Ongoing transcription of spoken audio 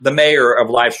the mayor of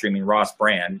live streaming, Ross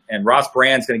Brand. And Ross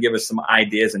Brand's going to give us some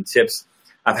ideas and tips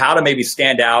of how to maybe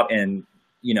stand out and,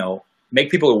 make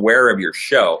people aware of your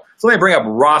show. So let me bring up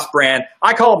Ross Brand.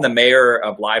 I call him the mayor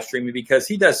of live streaming because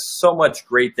he does so much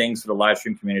great things for the live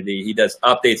stream community. He does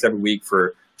updates every week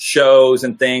for shows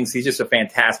and things. He's just a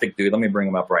fantastic dude. Let me bring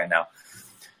him up right now.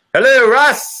 Hello,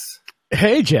 Ross.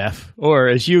 Hey, Jeff. Or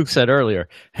as you said earlier,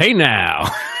 hey now.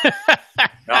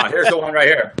 Here's the one right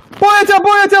here. Boyata,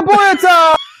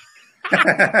 boyata,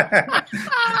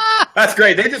 boyata. That's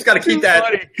great. They just got to keep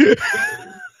that.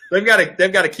 They've got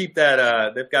to keep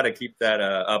that. They've got to keep that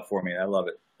up for me. I love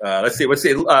it. Let's see.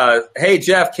 Hey,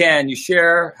 Jeff, can you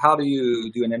share how do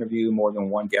you do an interview more than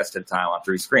one guest at a time on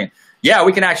 3 screen? Yeah,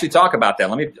 we can actually talk about that.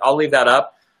 I'll leave that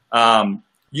up.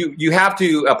 You have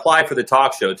to apply for the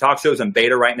talk show. The talk show is in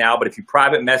beta right now, but if you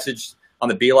private message on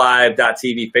the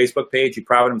BeLive.tv Facebook page, you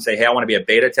private them and say, hey, I want to be a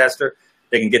beta tester.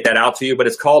 They can get that out to you, but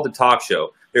it's called the talk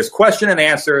show. There's question and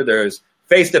answer. There's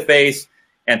face-to-face.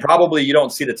 And probably you don't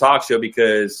see the talk show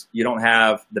because you don't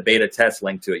have the beta test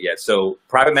link to it yet. So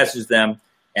private message them,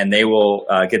 and they will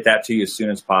get that to you as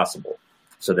soon as possible.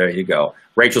 So there you go.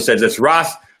 Rachel says this.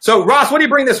 Ross. So Ross, what do you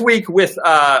bring this week with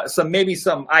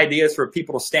some ideas for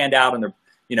people to stand out in their,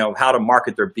 how to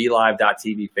market their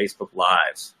BeLive.tv Facebook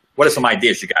Lives? What are some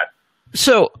ideas you got?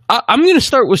 So I'm going to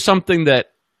start with something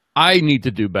that I need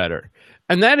to do better,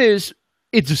 and that is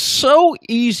it's so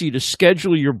easy to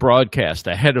schedule your broadcast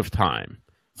ahead of time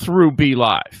through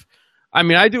BeLive. I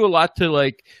mean, I do a lot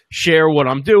to share what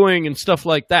I'm doing and stuff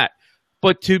like that.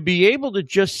 But to be able to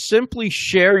just simply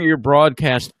share your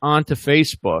broadcast onto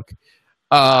Facebook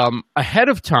ahead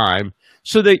of time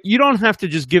so that you don't have to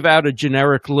just give out a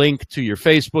generic link to your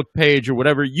Facebook page or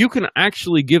whatever, you can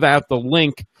actually give out the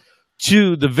link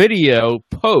to the video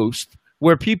post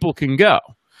where people can go.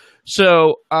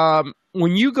 So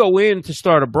when you go in to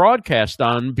start a broadcast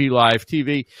on BeLive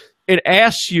TV, it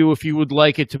asks you if you would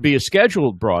like it to be a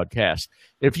scheduled broadcast.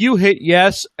 If you hit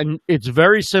yes, and it's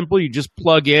very simple, you just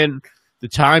plug in the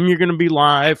time you're going to be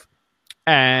live,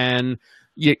 and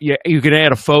you can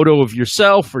add a photo of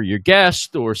yourself or your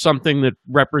guest or something that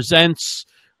represents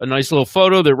a nice little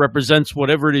photo that represents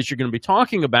whatever it is you're going to be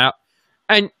talking about,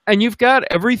 and you've got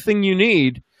everything you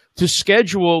need to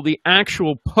schedule the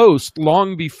actual post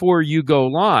long before you go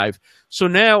live. So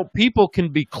now people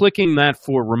can be clicking that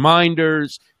for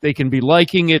reminders, they can be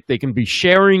liking it, they can be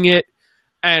sharing it.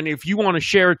 And if you want to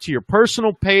share it to your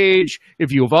personal page,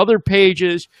 if you have other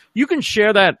pages, you can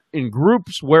share that in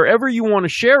groups wherever you want to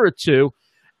share it to.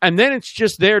 And then it's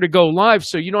just there to go live.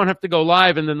 So you don't have to go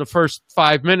live. And then the first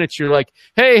 5 minutes, you're like,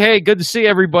 hey, good to see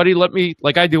everybody. Let me,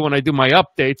 like I do when I do my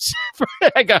updates.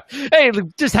 I go, hey,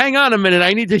 just hang on a minute.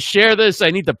 I need to share this. I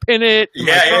need to pin it.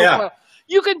 Yeah.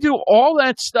 You can do all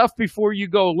that stuff before you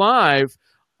go live.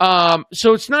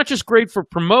 So it's not just great for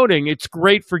promoting. It's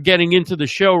great for getting into the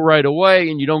show right away.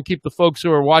 And you don't keep the folks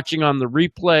who are watching on the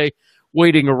replay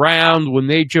waiting around when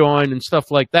they join and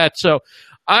stuff like that. So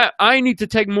I need to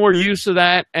take more use of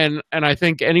that, and I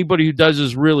think anybody who does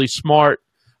is really smart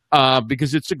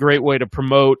because it's a great way to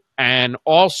promote. And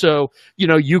also,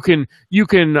 you can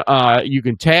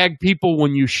tag people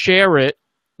when you share it.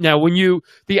 Now,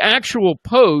 the actual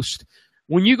post,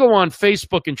 when you go on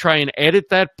Facebook and try and edit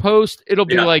that post, it'll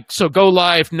be like, so go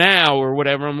live now or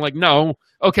whatever. I'm like, no,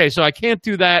 okay, so I can't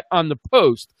do that on the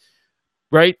post,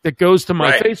 right? That goes to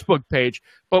my Facebook page.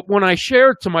 But when I share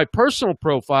it to my personal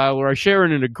profile or I share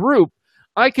it in a group,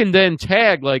 I can then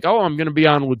tag like, oh, I'm going to be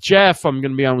on with Jeff. I'm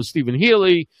going to be on with Stephen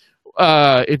Healy.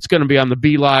 It's going to be on the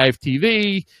BeLive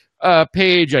TV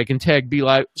page. I can tag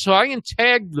BeLive. So I can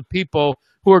tag the people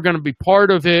who are going to be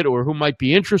part of it or who might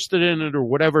be interested in it or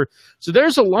whatever. So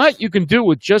there's a lot you can do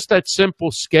with just that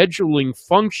simple scheduling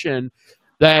function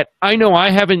that I know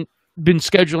I haven't been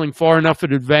scheduling far enough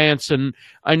in advance, and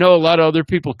I know a lot of other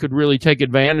people could really take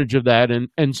advantage of that,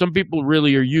 and some people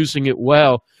really are using it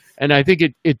well, and I think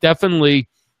it definitely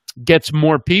gets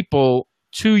more people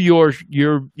to your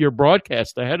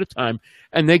broadcast ahead of time,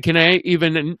 and they can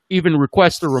even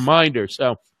request a reminder.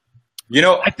 So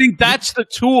I think that's the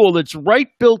tool that's right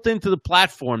built into the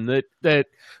platform that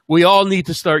we all need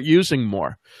to start using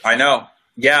more. I know.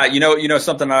 Yeah,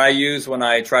 something that I use when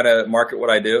I try to market what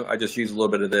I do? I just use a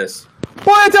little bit of this.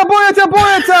 Boyata, boyata,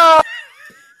 boyata!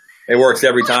 It works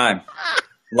every time.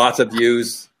 Lots of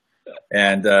views,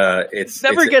 and it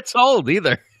never gets old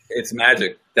either. It's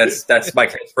magic. That's my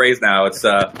catchphrase now. It's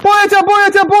boyata,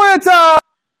 boyata, boyata!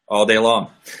 All day long.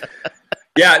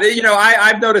 Yeah,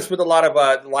 I've noticed with a lot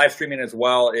of live streaming as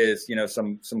well is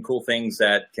some cool things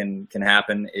that can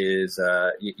happen is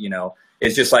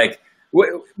it's just like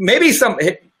maybe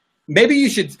maybe you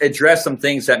should address some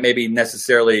things that maybe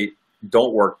necessarily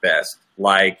don't work best,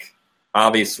 like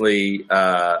obviously,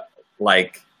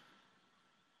 like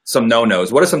some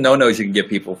no-nos. What are some no-nos you can give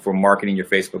people for marketing your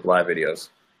Facebook Live videos?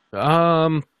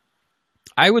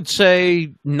 I would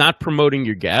say not promoting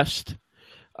your guest,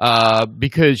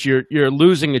 because you're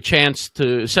losing a chance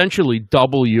to essentially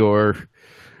double your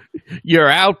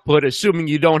output, assuming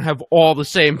you don't have all the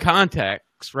same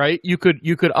contacts, right? You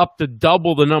could up to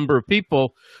double the number of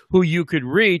people who you could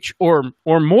reach, or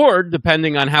more,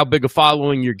 depending on how big a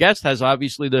following your guest has.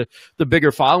 Obviously, the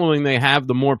bigger following they have,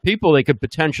 the more people they could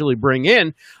potentially bring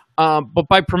in. But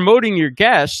by promoting your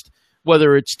guest,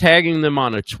 whether it's tagging them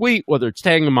on a tweet, whether it's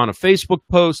tagging them on a Facebook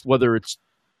post, whether it's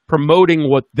promoting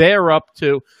what they're up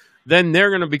to, then they're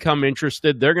going to become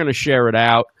interested. They're going to share it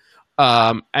out,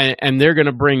 and they're going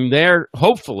to bring their,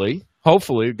 hopefully,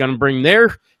 going to bring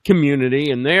their community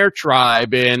and their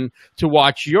tribe in to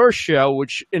watch your show,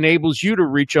 which enables you to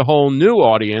reach a whole new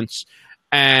audience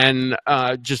and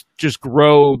just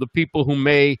grow the people who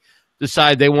may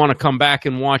decide they want to come back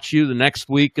and watch you the next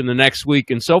week and the next week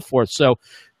and so forth. So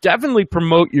definitely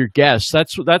promote your guests.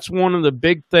 That's one of the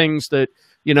big things that,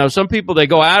 some people, they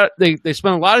go out, they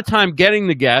spend a lot of time getting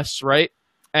the guests, right?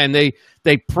 And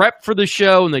they prep for the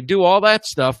show and they do all that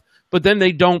stuff, but then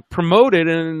they don't promote it,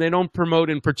 and they don't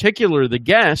promote in particular the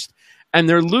guest, and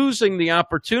they're losing the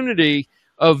opportunity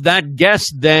of that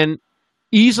guest then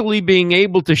easily being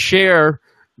able to share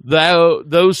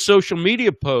those social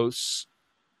media posts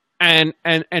and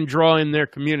draw in their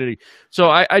community. So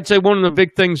I'd say one of the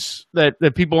big things that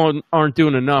people aren't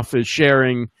doing enough is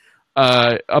sharing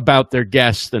about their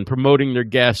guest and promoting their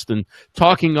guest and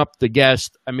talking up the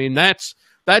guest. I mean, that's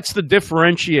the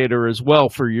differentiator as well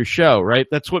for your show, right?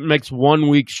 That's what makes 1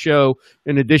 week's show,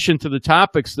 in addition to the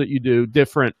topics that you do,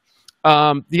 different.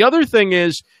 The other thing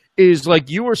is like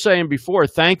you were saying before,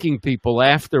 thanking people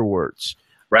afterwards.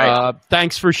 Right.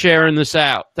 Thanks for sharing this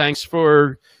out. Thanks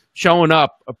for showing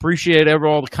up. Appreciate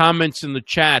all the comments in the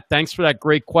chat. Thanks for that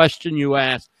great question you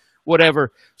asked.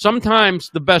 Whatever.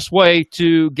 Sometimes the best way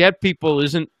to get people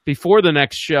isn't before the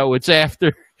next show. It's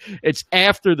after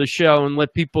the show, and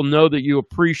let people know that you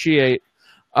appreciate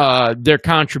their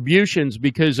contributions,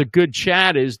 because a good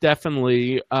chat is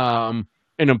definitely an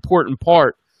important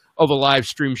part of a live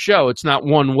stream show. It's not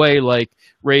one way like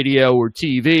radio or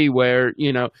TV where,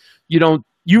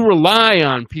 you rely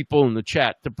on people in the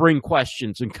chat to bring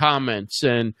questions and comments,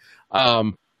 and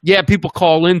people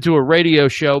call into a radio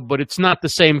show, but it's not the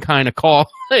same kind of call,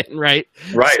 right?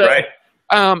 Right, so, right.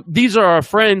 These are our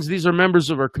friends. These are members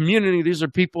of our community. These are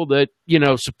people that,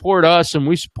 support us and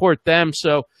we support them.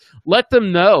 So let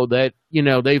them know that,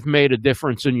 they've made a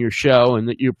difference in your show and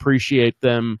that you appreciate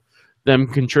them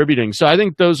contributing. So I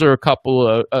think those are a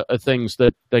couple of things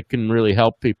that can really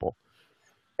help people.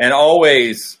 And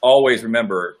always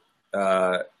remember,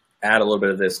 add a little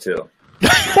bit of this too.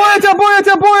 Boyata,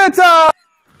 boyata, boyata!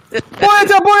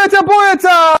 Boyata, boyata,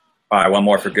 boyata! All right, one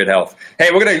more for good health. Hey,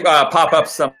 we're going to pop up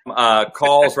some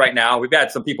calls right now. We've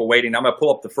got some people waiting. I'm going to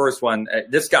pull up the first one.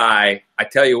 This guy, I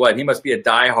tell you what, he must be a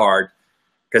diehard,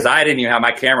 because I didn't even have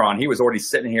my camera on. He was already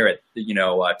sitting here at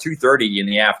 2:30 in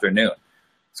the afternoon.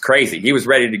 It's crazy. He was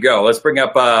ready to go. Let's bring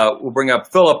up. We'll bring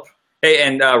up Philip. Hey,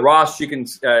 and Ross, you can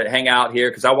hang out here,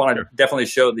 because I want to definitely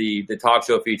show the talk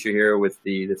show feature here with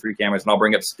the three cameras, and I'll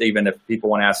bring up Steven if people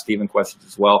want to ask Steven questions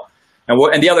as well.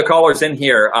 And the other callers in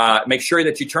here, make sure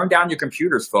that you turn down your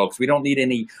computers, folks. We don't need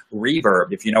any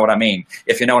reverb, if you know what I mean.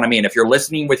 If you're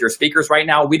listening with your speakers right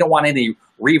now, we don't want any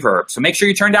reverb. So make sure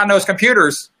you turn down those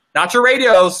computers, not your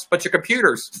radios, but your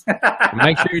computers.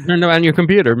 Make sure you turn down your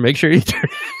computer. Make sure you turn.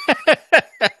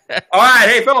 All right.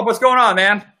 Hey, Philip, what's going on,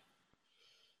 man?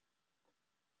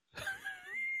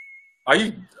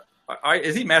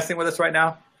 Is he messing with us right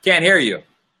now? Can't hear you.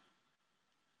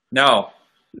 No.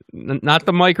 Not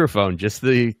the microphone, just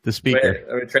the speaker. Wait,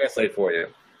 let me translate for you.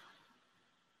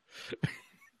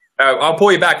 I'll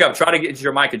pull you back up. Try to get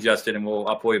your mic adjusted, and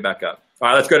I'll pull you back up. All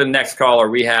right, let's go to the next caller.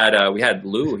 We had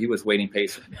Lou. He was waiting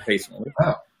patiently.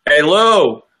 Oh. Hey,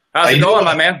 Lou. How's it going,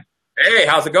 my man? Hey,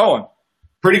 how's it going?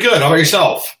 Pretty good. How about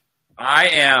yourself? I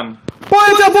am.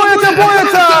 Boyata, boyata,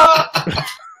 boyata!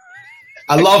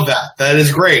 I love that. That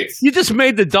is great. You just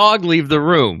made the dog leave the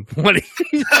room. When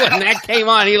that came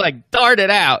on, he darted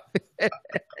out.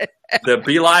 The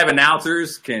BeLive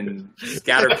announcers can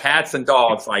scatter cats and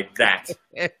dogs like that.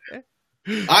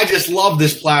 I just love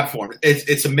this platform.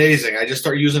 It's amazing. I just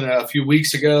started using it a few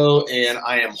weeks ago, and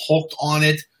I am hooked on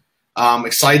it. I'm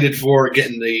excited for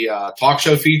getting the talk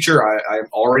show feature. I've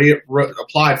already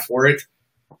applied for it.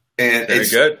 And Very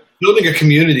good. Building a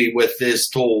community with this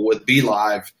tool, with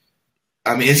BeLive,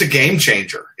 I mean, it's a game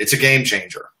changer. It's a game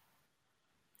changer.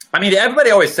 I mean, everybody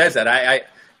always says that. I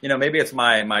maybe it's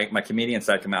my comedian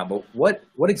side come out, but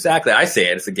what exactly? I say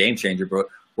it's a game changer, but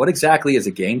what exactly is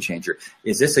a game changer?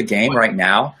 Is this a game right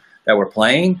now that we're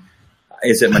playing?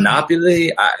 Is it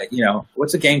Monopoly?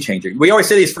 What's a game changer? We always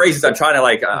say these phrases. I'm trying to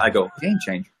I go game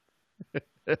changer.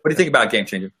 What do you think about game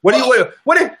changer? What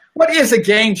is a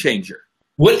game changer?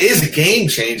 What is a game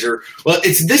changer? Well,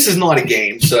 this is not a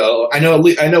game. So I know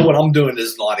what I'm doing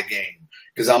is not a game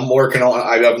because I'm working on.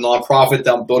 I have a nonprofit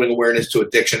that I'm building awareness to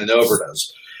addiction and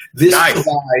overdose. This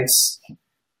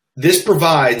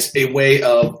provides a way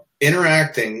of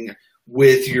interacting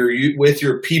with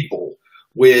your people,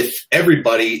 with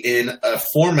everybody in a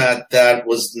format that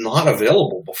was not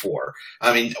available before.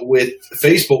 I mean, with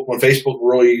Facebook, when Facebook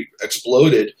really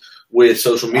exploded with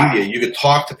social media, you could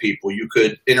talk to people, you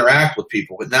could interact with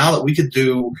people. But now that we could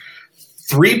do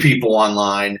 3 people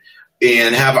online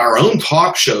and have our own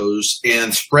talk shows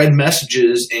and spread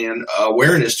messages and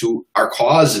awareness to our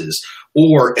causes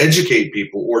or educate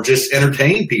people or just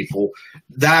entertain people,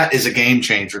 that is a game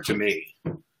changer to me.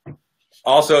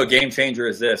 Also, a game changer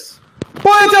is this.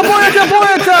 Poeta, poeta,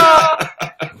 poeta!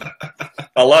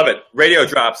 I love it. Radio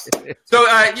drops. So,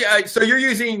 so you're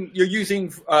using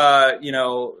Facebook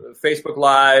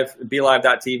Live,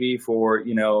 BeLive.tv for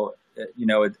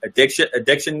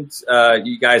addictions.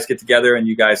 You guys get together and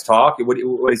you guys talk. What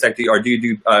exactly? Or do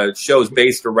you do shows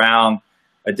based around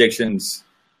addictions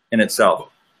in itself?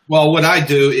 Well, what I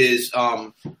do is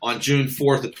on June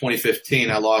 4th of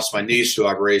 2015, I lost my niece, who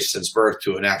I've raised since birth,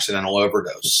 to an accidental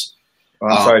overdose.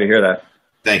 Well, I'm sorry to hear that.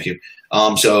 Thank you.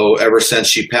 So ever since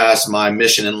she passed, my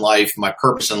mission in life, my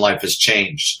purpose in life has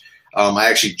changed. I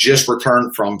actually just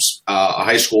returned from a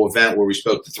high school event where we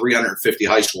spoke to 350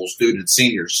 high school students and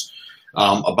seniors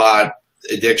about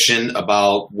addiction,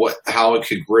 about how it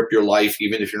could grip your life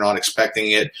even if you're not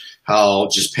expecting it, how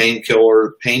just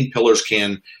painkillers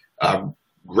can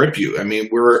grip you. I mean,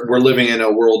 we're living in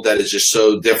a world that is just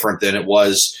so different than it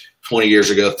was 20 years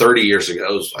ago, 30 years ago.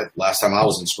 It was last time I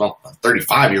was in school,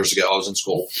 35 years ago I was in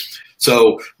school.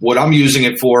 So what I'm using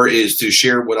it for is to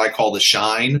share what I call the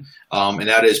shine, and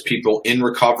that is people in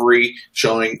recovery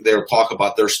they'll talk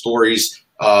about their stories,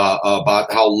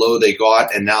 about how low they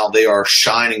got, and now they are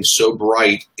shining so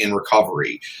bright in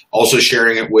recovery. Also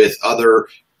sharing it with other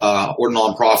or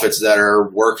nonprofits that are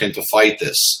working to fight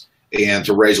this and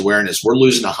to raise awareness. We're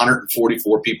losing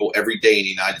 144 people every day in the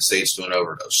United States to an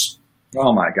overdose.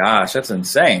 Oh my gosh, that's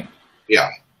insane.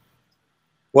 Yeah.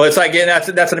 Well, it's like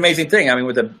that's an amazing thing. I mean,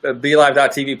 with the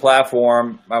BeLive.tv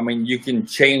platform, I mean, you can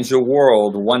change the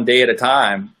world one day at a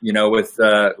time. With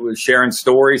sharing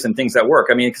stories and things that work.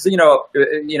 I mean, because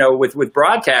with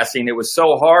broadcasting, it was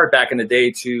so hard back in the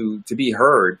day to be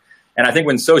heard. And I think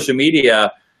when social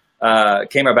media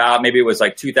came about, maybe it was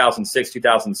like 2006,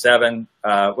 2007.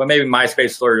 Well, maybe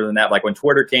MySpace earlier than that. Like when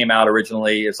Twitter came out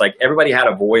originally, it's like everybody had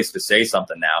a voice to say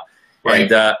something now.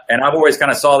 Right. And I've always kind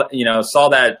of saw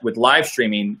that with live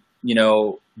streaming,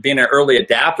 being an early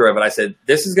adapter of it. I said,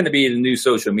 this is going to be the new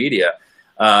social media.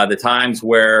 The times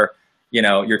where,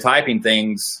 you're typing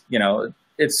things,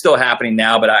 it's still happening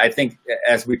now. But I think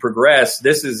as we progress,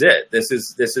 this is it. This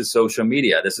is social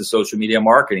media. This is social media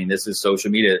marketing. This is social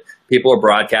media. People are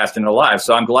broadcasting their lives.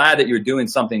 So I'm glad that you're doing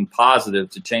something positive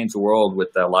to change the world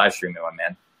with live streaming, my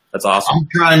man. That's awesome. I'm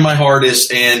trying my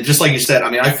hardest. And just like you said,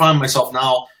 I mean, I find myself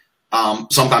now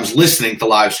sometimes listening to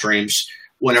live streams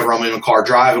whenever I'm in a car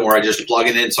driving, where I just plug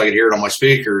it in so I can hear it on my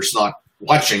speakers, not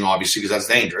watching, obviously, because that's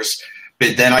dangerous.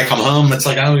 But then I come home, it's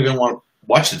like I don't even want to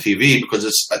watch the TV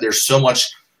because there's so much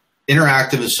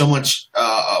interactive and so much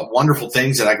wonderful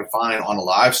things that I can find on a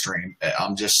live stream.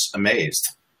 I'm just amazed.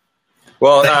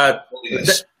 Well,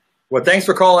 thanks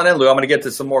for calling in, Lou. I'm going to get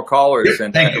to some more callers,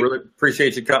 and I really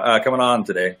appreciate you coming on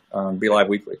today on BeLive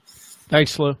Weekly.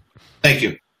 Thanks, Lou. Thank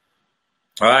you.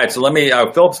 All right, so let me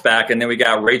Philip's back, and then we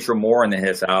got Rachel Moore in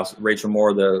his house. Rachel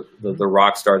Moore, the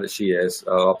rock star that she is.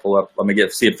 I'll pull up. Let me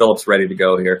see if Philip's ready to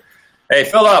go here. Hey,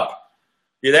 Philip,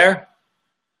 you there?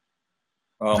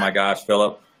 Oh my gosh,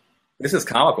 Philip, this is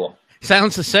comical.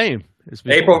 Sounds the same.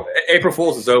 April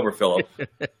Fool's is over, Philip.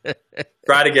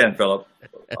 Try it again, Philip.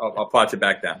 I'll pot you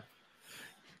back down.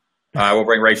 All right, we'll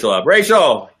bring Rachel up.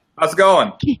 Rachel, how's it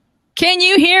going? Can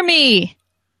you hear me?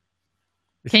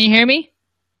 Can you hear me?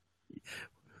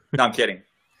 No, I'm kidding.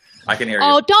 I can hear you.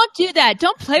 Oh, don't do that.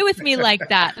 Don't play with me like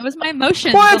that. That was my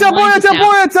emotions. Poeta, poeta,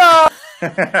 poeta!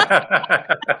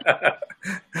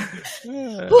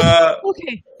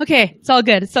 Okay. It's all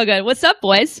good. It's all good. What's up,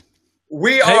 boys?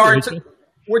 We're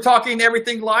talking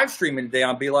everything live streaming today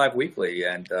on BeLive Weekly,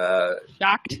 and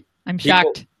shocked. I'm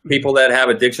shocked. People that have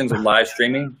addictions with live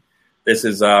streaming. This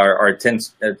is our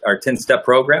 10-step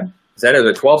program. Is that a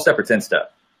 12-step or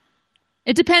 10-step?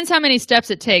 It depends how many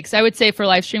steps it takes. I would say for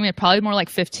live streaming, probably more like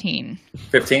 15.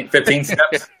 15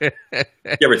 steps?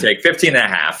 Give or take. 15 and a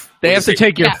half. They have to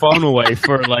take your phone away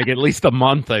for like at least a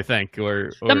month, I think.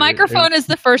 Or the microphone is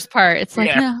the first part. It's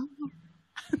like, no.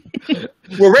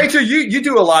 Well, Rachel, you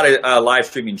do a lot of live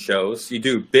streaming shows. You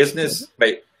do business,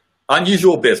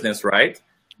 unusual business, right?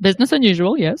 Business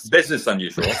unusual, yes. Business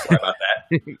unusual. Sorry about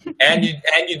that.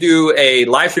 and you do a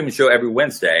live streaming show every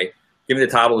Wednesday. Give me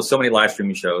the title. There's so many live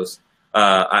streaming shows.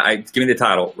 Give me the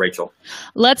title, Rachel.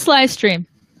 Let's live stream.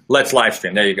 Let's live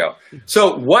stream. There you go.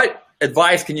 So, what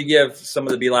advice can you give some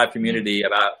of the BeLive community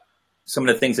about some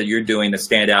of the things that you're doing to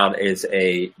stand out as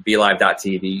a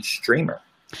BeLive.tv streamer?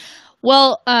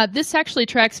 Well, this actually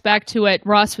tracks back to what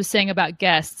Ross was saying about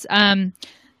guests.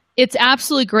 It's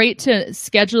absolutely great to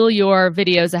schedule your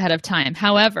videos ahead of time.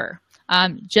 However,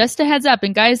 just a heads up,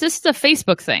 and guys, this is a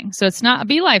Facebook thing, so it's not a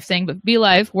BeLive thing, but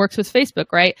BeLive works with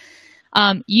Facebook, right?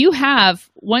 You have,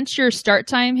 once your start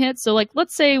time hits, so like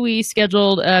let's say we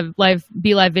scheduled a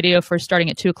BeLive video for starting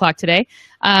at 2 o'clock today,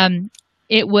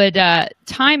 it would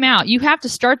time out. You have to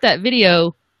start that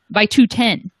video by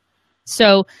 2:10.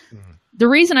 So the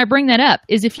reason I bring that up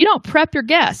is if you don't prep your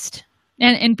guest,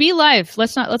 and BeLive,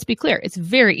 let's be clear, it's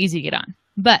very easy to get on,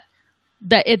 but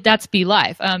that's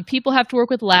BeLive. People have to work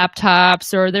with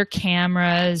laptops or their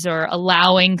cameras or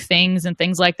allowing things and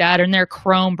things like that, and their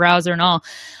Chrome browser and all.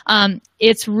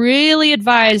 It's really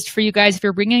advised for you guys, if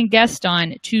you're bringing a guest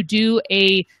on, to do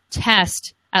a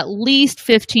test at least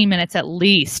 15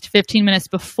 minutes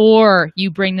before you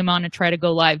bring them on and try to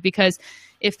go live. Because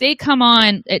if they come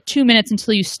on at 2 minutes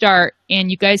until you start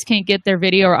and you guys can't get their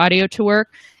video or audio to work,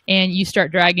 and you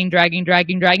start dragging,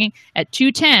 at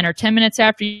 2:10 or 10 minutes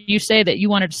after you say that you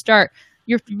wanted to start,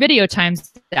 your video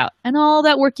time's out. And all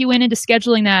that work you went into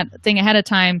scheduling that thing ahead of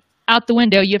time, out the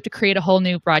window. You have to create a whole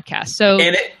new broadcast. So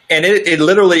it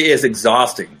literally is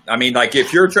exhausting. I mean, like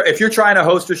if you're trying to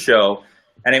host a show,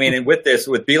 and I mean, and with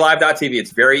BeLive.tv,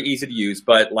 it's very easy to use.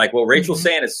 But like what Rachel's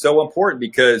saying is so important,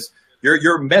 because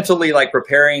you're mentally like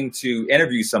preparing to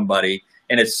interview somebody.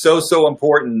 And it's so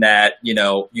important that,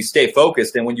 you stay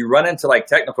focused. And when you run into like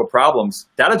technical problems,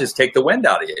 that'll just take the wind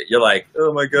out of you. You're like,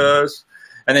 oh my gosh.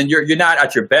 And then you're not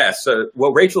at your best. So what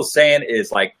Rachel's saying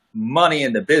is like money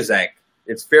in the biz bank.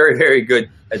 It's very, very good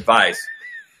advice.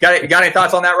 Got any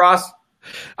thoughts on that, Ross?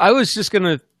 I was just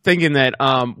thinking that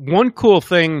one cool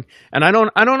thing, and I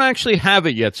don't actually have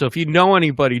it yet. So if you know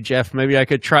anybody, Jeff, maybe I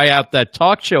could try out that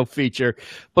talk show feature.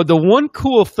 But the one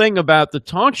cool thing about the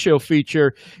talk show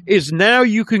feature is now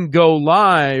you can go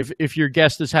live if your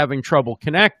guest is having trouble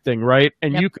connecting, right?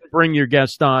 And you can bring your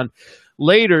guest on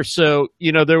later. So,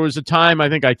 there was a time I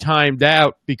think I timed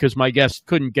out because my guest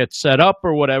couldn't get set up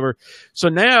or whatever. So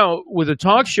now with a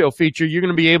talk show feature, you're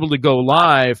going to be able to go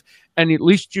live, and at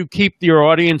least you keep your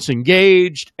audience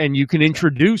engaged, and you can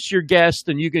introduce your guest,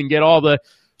 and you can get all the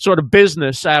sort of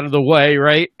business out of the way,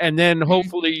 right? And then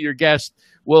hopefully your guest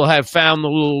will have found the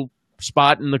little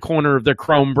spot in the corner of their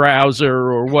Chrome browser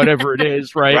or whatever it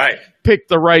is, right? Right. Pick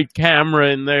the right camera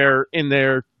in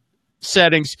their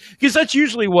settings, because that's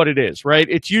usually what it is, right?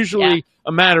 It's usually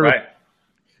a matter of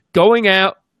going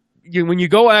out. When you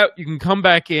go out, you can come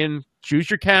back in, choose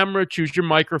your camera, choose your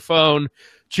microphone,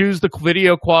 choose the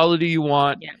video quality you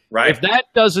want. Yeah. Right. If that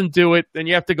doesn't do it, then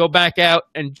you have to go back out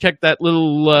and check that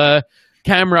little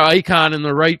camera icon in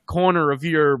the right corner of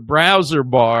your browser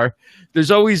bar. There's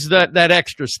always that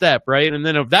extra step, right? And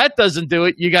then if that doesn't do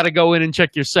it, you got to go in and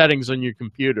check your settings on your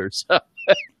computer. So.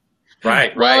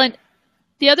 Right. Well, and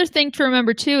the other thing to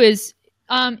remember too is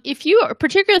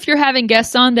particularly if you're having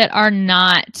guests on that are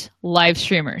not live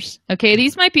streamers, okay,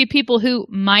 these might be people who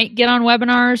might get on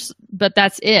webinars, but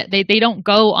that's it. They don't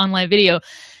go on live video.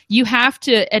 You have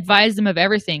to advise them of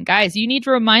everything. Guys, you need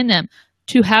to remind them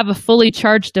to have a fully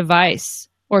charged device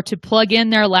or to plug in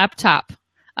their laptop.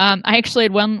 I actually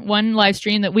had one live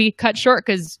stream that we cut short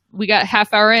because we got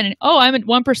half hour in and, I'm at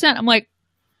 1%. I'm like,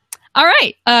 all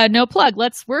right, no plug.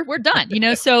 We're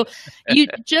done. So you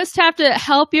just have to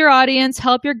help your audience,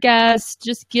 help your guests,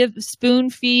 just spoon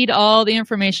feed all the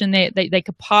information they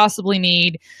could possibly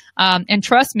need. And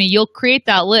trust me, you'll create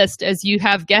that list as you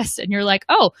have guests and you're like,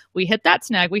 oh, we hit that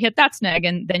snag.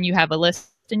 And then you have a list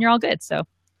and you're all good. So.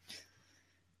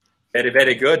 Very,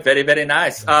 very good. Very, very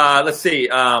nice. Let's see.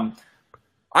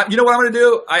 You know what I'm going to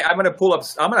do? I'm going to pull up.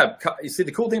 You see,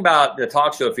 the cool thing about the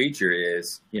talk show feature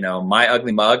is, my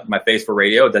ugly mug, my face for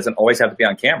radio, doesn't always have to be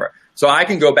on camera. So I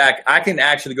can go back. I can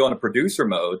actually go into producer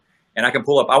mode, and I can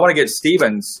pull up. I want to get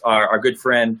Stevens, our good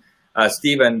friend,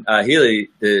 Stephen Healy,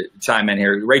 to chime in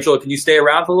here. Rachel, can you stay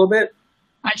around for a little bit?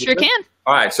 I sure can.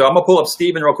 All right, so I'm going to pull up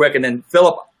Stephen real quick, and then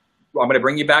Philip, I'm going to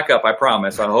bring you back up, I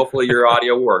promise. Hopefully your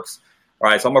audio works. All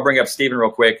right, so I'm going to bring up Stephen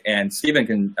real quick, and Stephen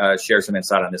can share some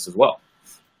insight on this as well.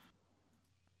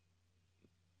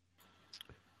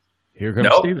 Here comes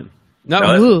Stephen.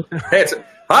 No. Hey,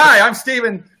 hi, I'm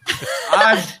Stephen.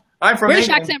 I'm from British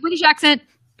England. accent, British accent.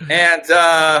 And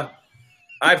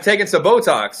I've taken some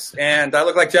Botox, and I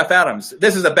look like Jeff Adams.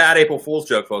 This is a bad April Fool's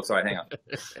joke, folks. All right, hang on.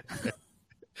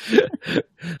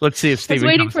 Let's see if Stephen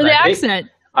waiting for the accent.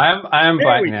 I am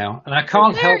back now, and I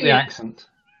can't help the accent.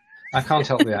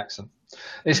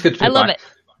 It's good to be back. I love it.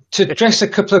 To address a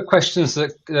couple of questions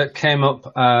that came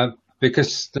up,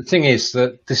 because the thing is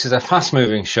that this is a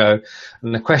fast-moving show,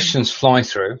 and the questions fly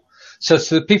through. So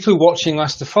to the people watching,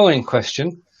 ask the following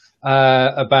question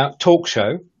about talk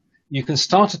show. You can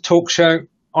start a talk show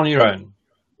on your own.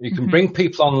 You can bring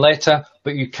people on later,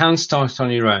 but you can start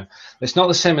on your own. It's not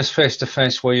the same as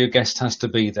face-to-face where your guest has to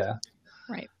be there.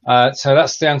 Right. So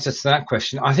that's the answer to that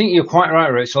question. I think you're quite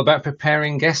right, Rachel, about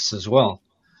preparing guests as well.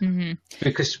 Mm-hmm.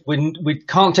 Because we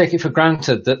can't take it for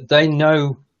granted that they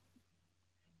know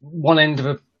one end of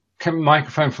a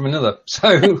microphone from another.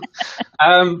 So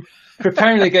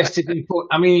preparing the guest is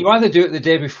important. I mean, you either do it the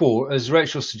day before, as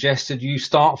Rachel suggested, you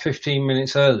start 15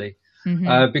 minutes early,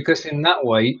 because in that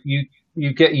way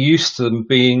you get used to them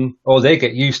being, or they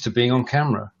get used to being on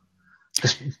camera.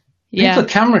 Because people are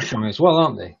camera shy as well,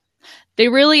 aren't they? They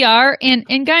really are.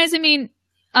 And guys, I mean,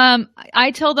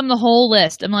 I tell them the whole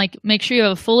list. I'm like, make sure you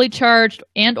have a fully charged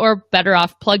and or better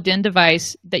off plugged in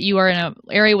device, that you are in an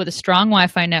area with a strong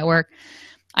Wi-Fi network.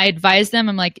 I advise them,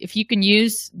 I'm like, if you can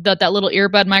use that little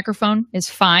earbud microphone is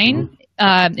fine.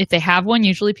 If they have one,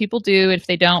 usually people do. If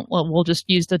they don't, well, we'll just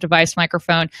use the device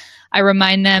microphone. I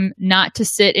remind them not to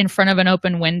sit in front of an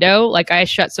open window. Like I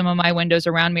shut some of my windows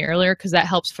around me earlier because that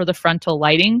helps for the frontal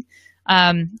lighting.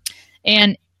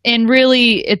 And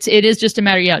really, it is just a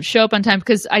matter, show up on time.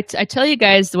 Because I tell you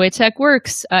guys, the way tech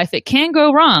works, if it can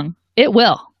go wrong, it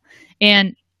will.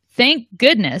 And thank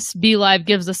goodness BeLive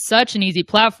gives us such an easy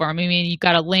platform. I mean, you've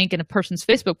got a link in a person's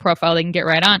Facebook profile they can get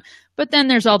right on. But then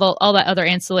there's all that other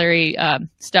ancillary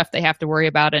stuff they have to worry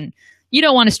about. And you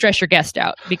don't want to stress your guest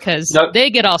out because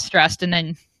they get all stressed and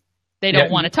then they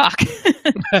don't want to talk.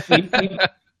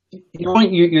 You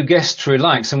want your guests to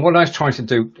relax, and what I try to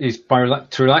do is to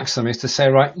relax them is to say,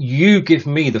 right, you give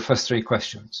me the first three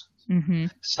questions. Mm-hmm.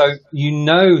 So you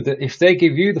know that if they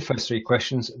give you the first three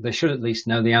questions, they should at least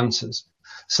know the answers.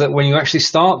 So that when you actually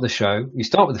start the show, you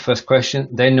start with the first question,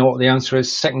 they know what the answer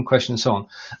is, second question, so on,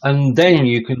 and then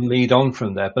you can lead on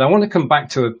from there. But I want to come back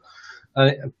to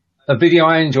a video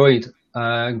I enjoyed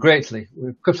greatly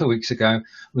a couple of weeks ago,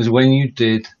 was when you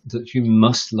did that you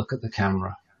must look at the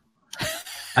camera.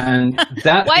 And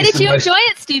that why did you enjoy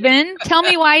it, Stephen? Tell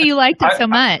me why you liked it so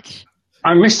much.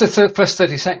 I missed the first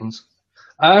 30 seconds.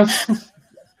 No,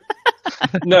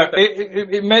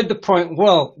 it made the point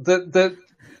well that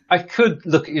I could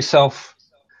look at yourself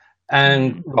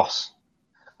and Ross,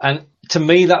 and to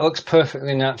me that looks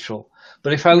perfectly natural.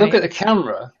 But if I look at the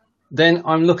camera, then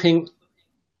I'm looking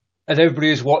at everybody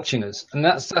who's watching us, and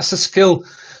that's a skill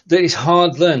that is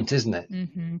hard learnt, isn't it?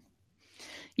 Mm-hmm.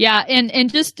 Yeah,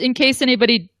 and just in case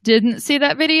anybody didn't see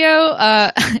that video,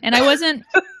 and I wasn't,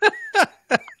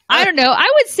 I don't know, I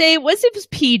would say it was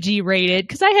PG rated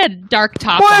because I had dark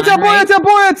top on, right?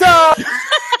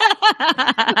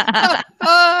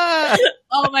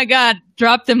 Oh my God,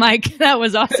 drop the mic. That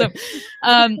was awesome.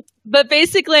 But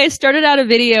basically I started out a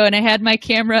video and I had my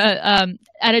camera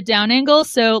at a down angle.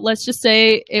 So let's just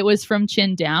say it was from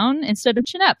chin down instead of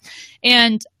chin up.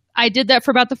 And I did that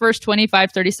for about the first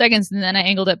 25, 30 seconds, and then I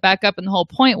angled it back up. And the whole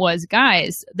point was,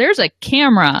 guys, there's a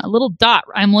camera, a little dot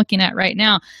I'm looking at right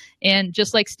now. And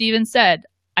just like Stephen said,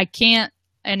 I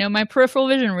know my peripheral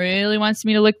vision really wants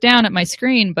me to look down at my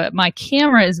screen, but my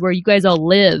camera is where you guys all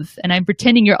live. And I'm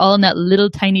pretending you're all in that little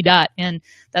tiny dot. And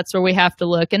that's where we have to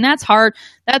look. And that's hard.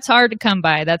 That's hard to come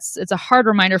by. It's a hard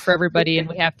reminder for everybody. And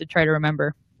we have to try to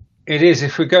remember. It is.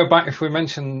 If we go back, if we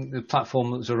mention the platform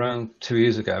that was around 2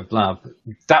 years ago, Blab,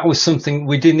 that was something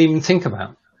we didn't even think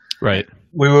about. Right.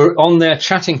 We were on there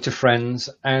chatting to friends,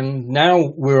 and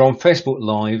now we're on Facebook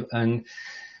Live, and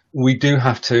we do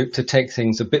have to take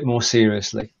things a bit more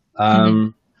seriously.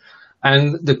 And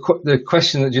the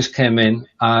question that just came in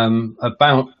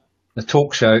about the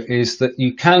talk show is that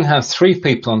you can have 3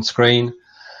 people on screen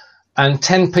and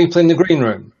 10 people in the green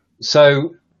room.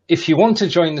 So if you want to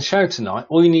join the show tonight,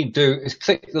 all you need to do is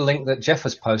click the link that Jeff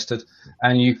has posted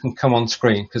and you can come on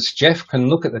screen, because Jeff can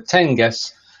look at the 10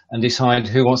 guests and decide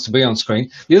who wants to be on screen.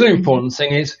 The other important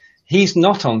thing is he's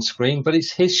not on screen, but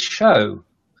it's his show.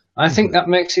 I think that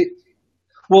makes it,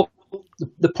 well,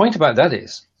 the point about that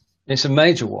is, it's a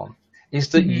major one, is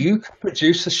that you can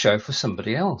produce a show for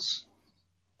somebody else.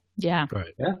 Yeah.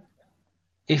 Right. Yeah.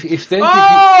 If they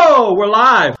we're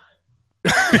live.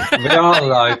 we are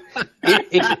live.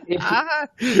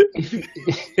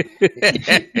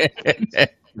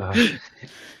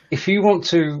 If you want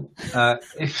to,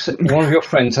 if one of your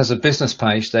friends has a business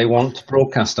page they want to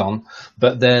broadcast on,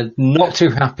 but they're not too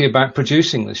happy about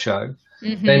producing the show,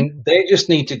 then they just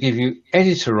need to give you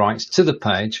editor rights to the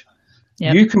page.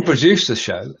 Yep. You can produce the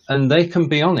show, and they can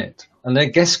be on it, and their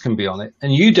guests can be on it,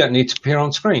 and you don't need to appear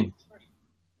on screen.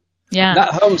 Yeah,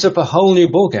 that opens up a whole new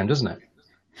ballgame, doesn't it?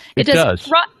 It does.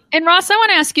 And Ross, I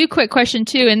want to ask you a quick question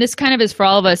too, and this kind of is for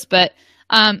all of us, but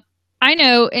I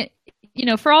know,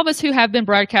 for all of us who have been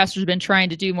broadcasters, been trying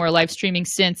to do more live streaming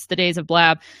since the days of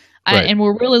Blab, and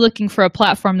we're really looking for a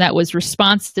platform that was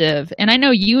responsive. And I know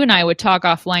you and I would talk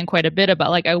offline quite a bit about,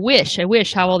 like, I wish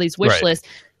how all these wish lists.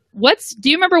 Do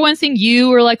you remember one thing you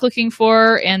were like looking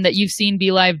for and that you've seen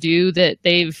BeLive do that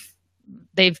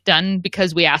they've done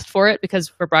because we asked for it,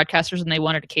 because we're broadcasters and they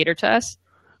wanted to cater to us?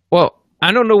 Well,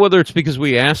 I don't know whether it's because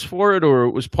we asked for it or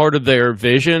it was part of their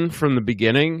vision from the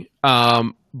beginning,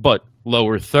 but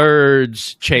lower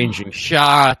thirds, changing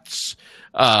shots,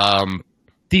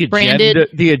 the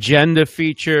agenda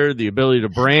feature, the ability to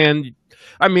brand.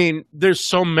 I mean, there's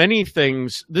so many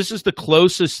things. This is the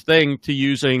closest thing to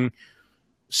using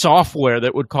software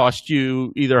that would cost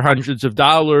you either hundreds of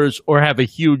dollars or have a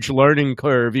huge learning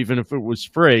curve, even if it was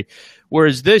free.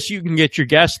 Whereas this, you can get your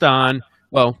guest on.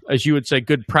 Well, as you would say,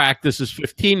 good practice is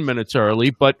 15 minutes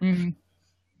early, but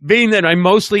being that I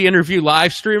mostly interview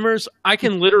live streamers, I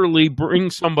can literally bring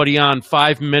somebody on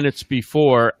 5 minutes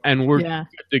before and we're good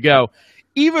to go.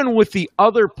 Even with the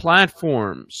other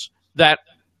platforms that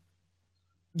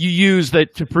you use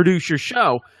to produce your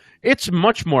show, it's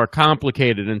much more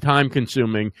complicated and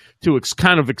time-consuming to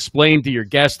kind of explain to your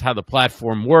guest how the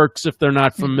platform works if they're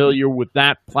not familiar with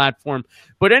that platform.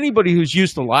 But anybody who's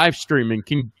used to live streaming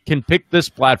can pick this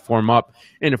platform up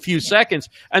in a few seconds.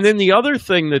 And then the other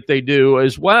thing that they do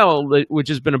as well, which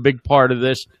has been a big part of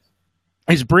this,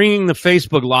 is bringing the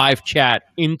Facebook Live chat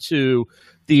into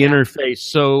the interface.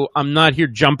 So I'm not here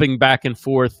jumping back and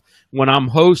forth when I'm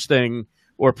hosting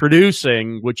or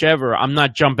producing, whichever. I'm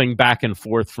not jumping back and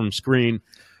forth from screen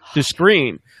to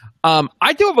screen.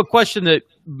 I do have a question that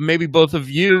maybe both of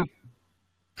you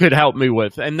could help me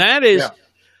with, and that is,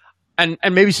 and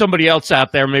maybe somebody else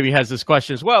out there maybe has this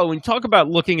question as well. When you talk about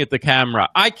looking at the camera,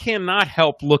 I cannot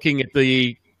help looking at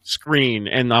the screen,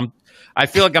 and I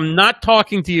feel like I'm not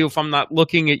talking to you if I'm not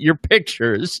looking at your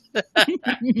pictures.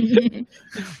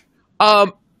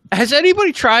 Has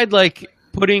anybody tried, like,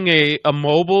 putting a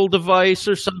mobile device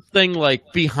or something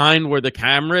like behind where the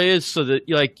camera is so that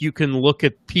you can look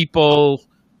at people?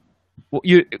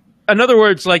 In other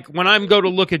words, like when I'm go to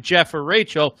look at Jeff or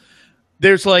Rachel,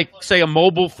 there's say a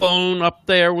mobile phone up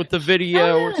there with the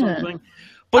video or something.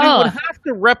 But it would have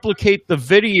to replicate the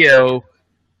video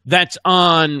that's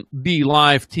on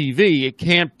BeLive TV. It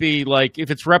can't be like,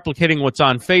 if it's replicating what's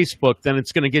on Facebook, then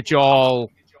it's going to get you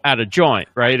all out of joint,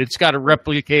 right? It's got to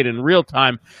replicate in real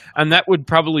time, and that would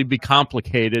probably be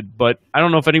complicated, but I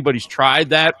don't know if anybody's tried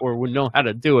that or would know how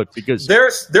to do it, because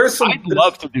there's some, I'd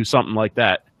love to do something like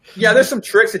that. Yeah, there's some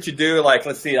tricks that you do. Like,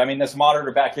 let's see. I mean, this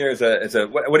monitor back here is a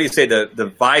what do you say?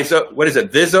 The Viso? What is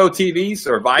it? Viso TVs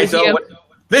or Viso?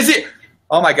 Vizio.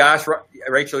 Oh my gosh,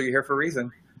 Rachel, you're here for a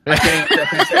reason.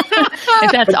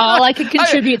 If that's all I could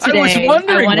contribute today, I was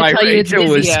wondering why Rachel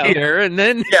was Vizio. here, and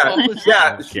then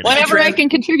whatever I can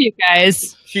contribute,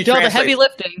 guys. She do all the heavy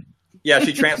lifting. Yeah,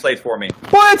 she translates for me.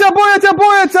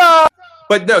 Boyata!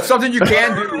 But no, something you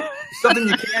can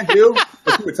do.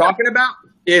 What you were talking about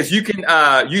is you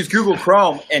can use Google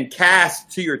Chrome and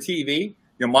cast to your TV,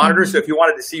 your monitor. So if you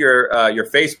wanted to see your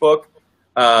Facebook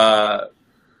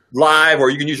live, or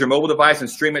you can use your mobile device and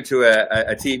stream it to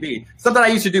a TV. Something I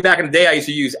used to do back in the day, I used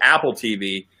to use Apple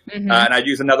TV, and I'd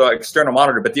use another external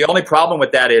monitor. But the only problem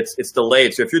with that is it's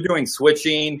delayed. So if you're doing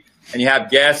switching and you have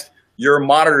guests, your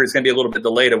monitor is going to be a little bit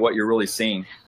delayed of what you're really seeing.